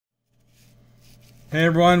Hey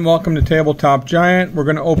everyone, welcome to Tabletop Giant. We're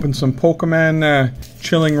going to open some Pokemon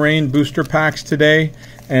Chilling Reign booster packs today,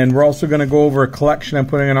 and we're also going to go over a collection I'm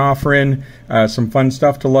putting an offer in, some fun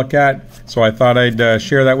stuff to look at, so I thought I'd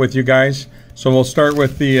share that with you guys. So we'll start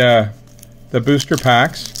with the booster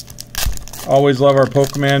packs. Always love our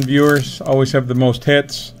Pokemon viewers, always have the most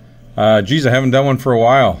hits. Geez, I haven't done one for a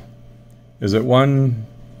while. Is it one,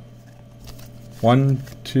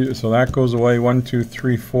 two, so that goes away, 1, 2,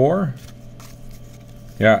 3, 4.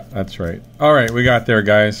 Yeah, that's right. Alright, we got there,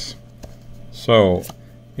 guys. So,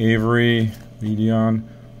 Avery, Legion,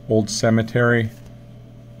 Old Cemetery.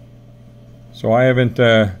 So I haven't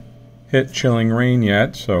hit Chilling Reign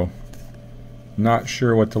yet, so not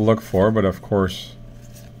sure what to look for, but of course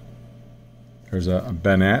there's a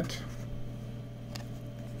Bennett.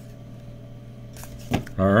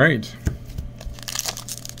 Alright.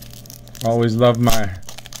 Always love my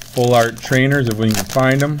full art trainers if we can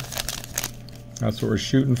find them. That's what we're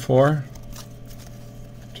shooting for.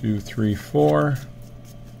 2, 3, 4.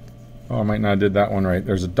 Oh, I might not have did that one right.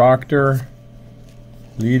 There's a Doctor,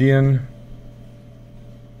 Legion,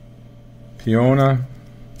 Fiona,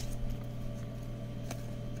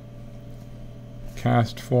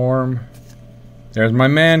 Cast Form. There's my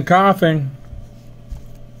man coughing.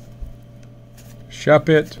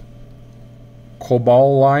 Shuppet,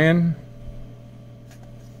 Cobalt Lion,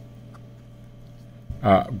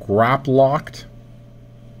 Graplocked,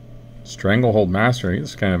 Stranglehold Master. This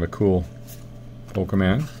is kind of a cool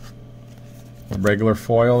Pokemon. A regular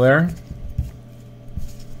foil there.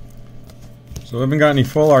 So we haven't got any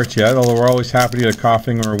full art yet, although we're always happy to get a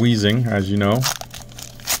coughing or a wheezing, as you know.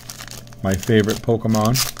 My favorite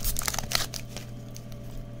Pokemon.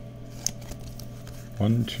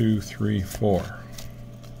 1, 2, 3, 4.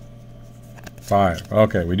 5.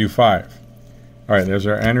 Okay, we do 5. Alright, there's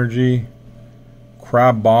our energy.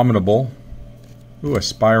 Crabominable. Ooh, a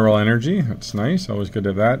Spiral Energy. That's nice. Always good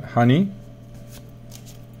to have that. Honey.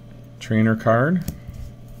 Trainer card.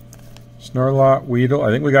 Snorlax, Weedle.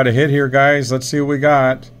 I think we got a hit here, guys. Let's see what we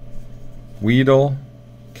got. Weedle.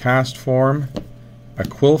 Cast Form. A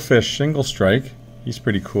Quillfish Single Strike. He's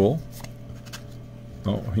pretty cool.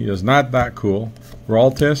 Oh, he is not that cool.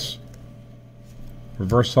 Raltis.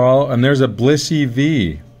 Reverse Hollow. And there's a Blissey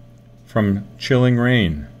V from Chilling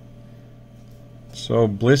Reign. So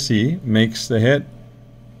Blissey makes the hit.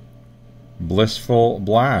 Blissful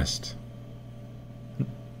Blast.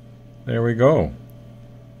 There we go.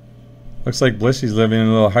 Looks like Blissey's living in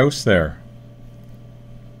a little house there.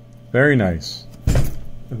 Very nice.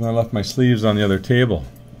 And I left my sleeves on the other table.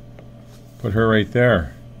 Put her right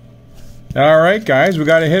there. Alright guys, we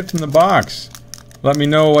got a hit from the box. Let me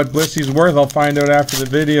know what Blissey's worth. I'll find out after the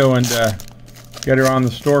video and get her on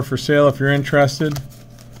the store for sale if you're interested.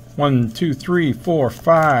 1, 2, 3, 4,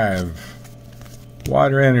 5.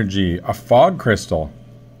 Water Energy. A Fog Crystal.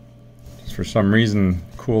 Just for some reason,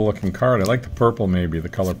 cool looking card. I like the purple maybe. The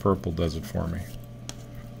color purple does it for me.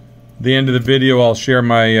 At the end of the video, I'll share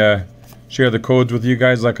my share the codes with you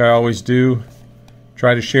guys like I always do.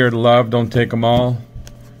 Try to share the love. Don't take them all.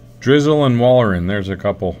 Drizzle and Walrein. There's a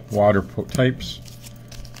couple water types.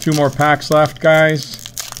 2 more packs left,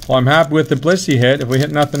 guys. Well, I'm happy with the Blissey hit. If we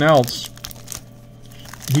hit nothing else,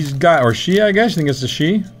 he's got, or she, I guess. I think it's a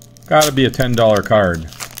she. Gotta be a $10 card.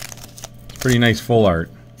 It's pretty nice full art,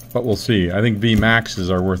 but we'll see. I think V Maxes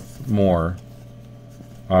are worth more.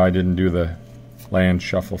 I didn't do the land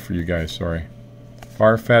shuffle for you guys, sorry.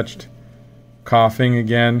 Farfetch'd. Coughing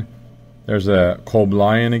again. There's a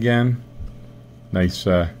Cobalion again. Nice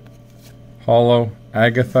Hollow.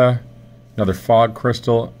 Agatha. Another Fog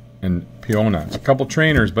Crystal. And Fiona. It's a couple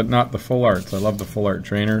trainers, but not the full arts. I love the full art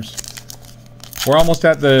trainers. We're almost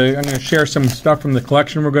at the, I'm going to share some stuff from the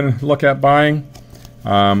collection we're going to look at buying.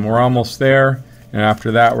 We're almost there. And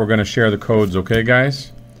after that, we're going to share the codes, okay,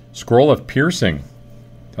 guys? Scroll of Piercing.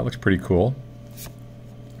 That looks pretty cool.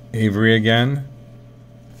 Avery again.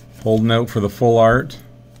 Holding out for the full art.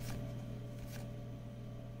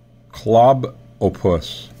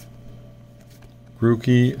 Clobopus.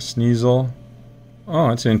 Grookey, Sneasel. Oh,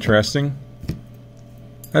 that's interesting.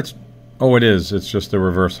 That's, oh, it is. It's just a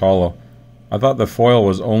reverse hollow. I thought the foil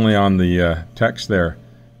was only on the text there.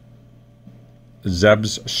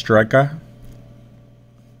 Zeb's Streka.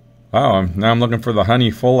 Wow, now I'm looking for the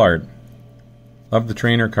Honey full art. Love the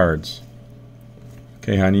trainer cards.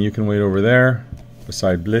 Okay, Honey, you can wait over there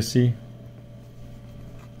beside Blissey.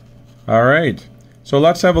 Alright, so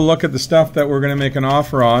let's have a look at the stuff that we're going to make an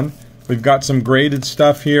offer on. We've got some graded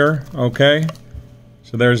stuff here, okay?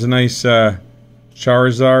 So there's a nice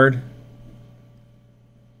Charizard.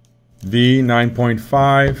 V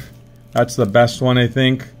 9.5. That's the best one, I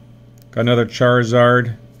think. Got another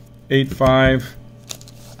Charizard, 8.5.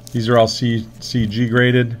 These are all CG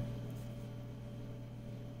graded.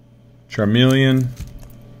 Charmeleon.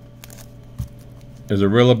 There's a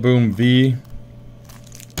Rillaboom V.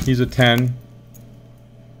 He's a 10.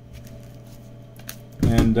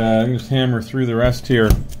 And just hammer through the rest here.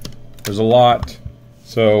 There's a lot.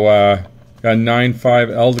 So, got 9.5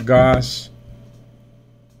 Eldegoss.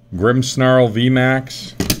 Grimmsnarl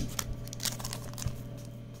VMAX.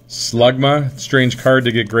 Slugma. Strange card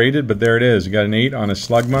to get graded, but there it is. You got an 8 on a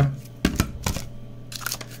Slugma.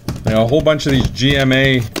 Now, a whole bunch of these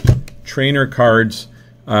GMA trainer cards.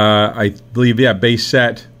 I believe, yeah, base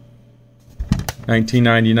set.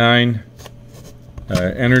 $19.99.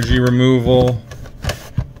 Energy removal.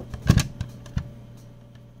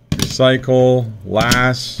 Cycle,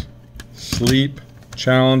 Lass, Sleep,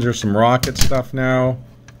 Challenge. There's some Rocket stuff now.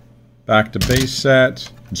 Back to base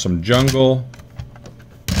set. And some Jungle.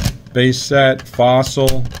 Base set,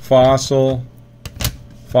 Fossil, Fossil,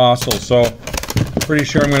 Fossil. So, pretty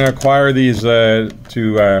sure I'm going to acquire these to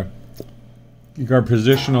keep our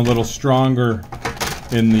position a little stronger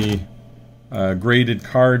in the graded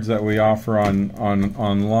cards that we offer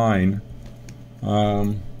online.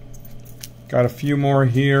 Got a few more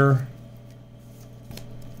here.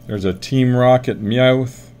 There's a Team Rocket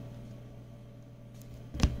Meowth,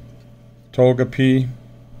 Togepi.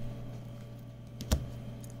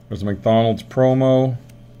 There's a McDonald's promo. I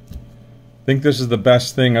think this is the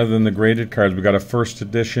best thing other than the graded cards. We got a first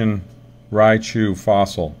edition Raichu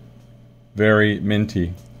Fossil. Very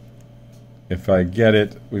minty. If I get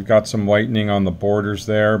it, we've got some whitening on the borders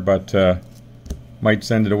there, but might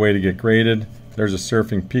send it away to get graded. There's a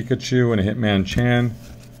Surfing Pikachu and a Hitman Chan.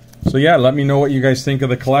 So yeah, let me know what you guys think of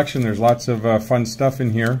the collection. There's lots of fun stuff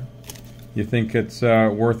in here. You think it's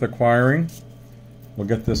worth acquiring? We'll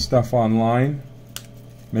get this stuff online.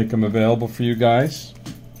 Make them available for you guys.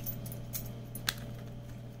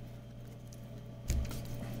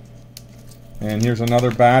 And here's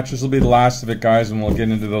another batch. This will be the last of it, guys, and we'll get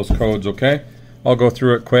into those codes, okay? I'll go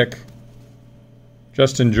through it quick.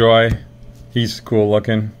 Just enjoy. He's cool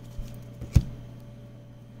looking.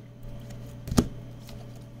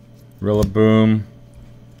 Rillaboom.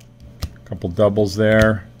 Couple doubles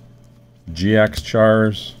there. GX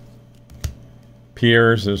Chars.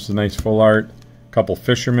 Piers. There's a nice full art. Couple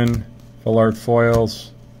Fisherman full art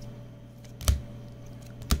foils.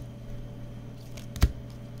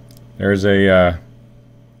 There's a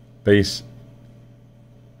base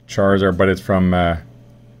Charizard, but it's from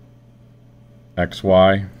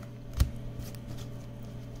XY.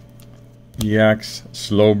 EX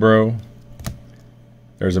Slowbro.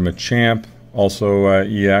 There's a Machamp, also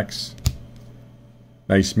EX.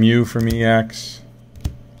 Nice Mew from EX.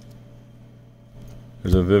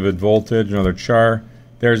 There's a Vivid Voltage, another Char.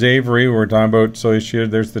 There's Avery, we're talking about Soyshia.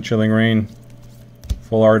 There's the Chilling Rain.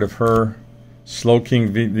 Full art of her.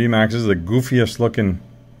 Slowking VMAX. This is the goofiest looking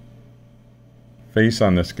face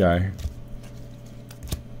on this guy.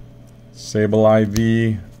 Sableye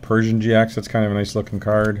V. Persian GX, that's kind of a nice looking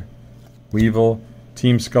card. Weevil.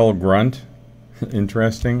 Team Skull Grunt.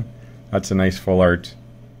 Interesting. That's a nice full art.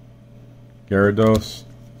 Gyarados.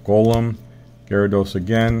 Golem. Gyarados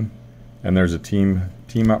again. And there's a team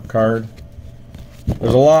up card.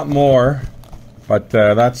 There's a lot more, but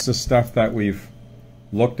that's the stuff that we've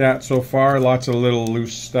looked at so far. Lots of little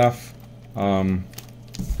loose stuff.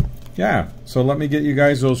 Yeah, so let me get you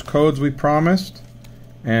guys those codes we promised.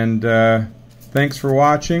 And thanks for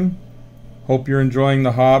watching. Hope you're enjoying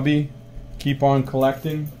the hobby. Keep on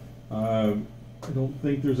collecting. I don't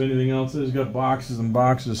think there's anything else. There's got boxes and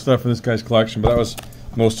boxes of stuff in this guy's collection, but that was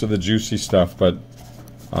most of the juicy stuff. But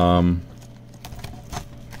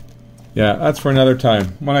yeah, that's for another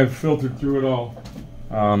time. When I've filtered through it all,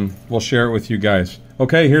 we'll share it with you guys.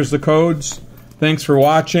 Okay, here's the codes. Thanks for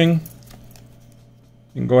watching.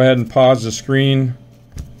 You can go ahead and pause the screen.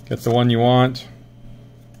 Get the one you want.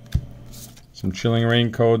 Some Chilling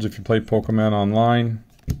Rain codes if you play Pokemon online.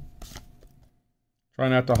 Try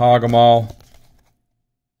not to hog them all.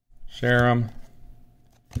 Share them.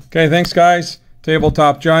 Okay, thanks guys.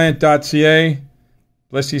 TabletopGiant.ca.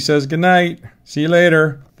 Blissy says goodnight. See you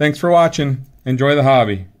later. Thanks for watching. Enjoy the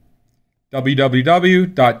hobby.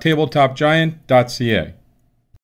 www.tabletopgiant.ca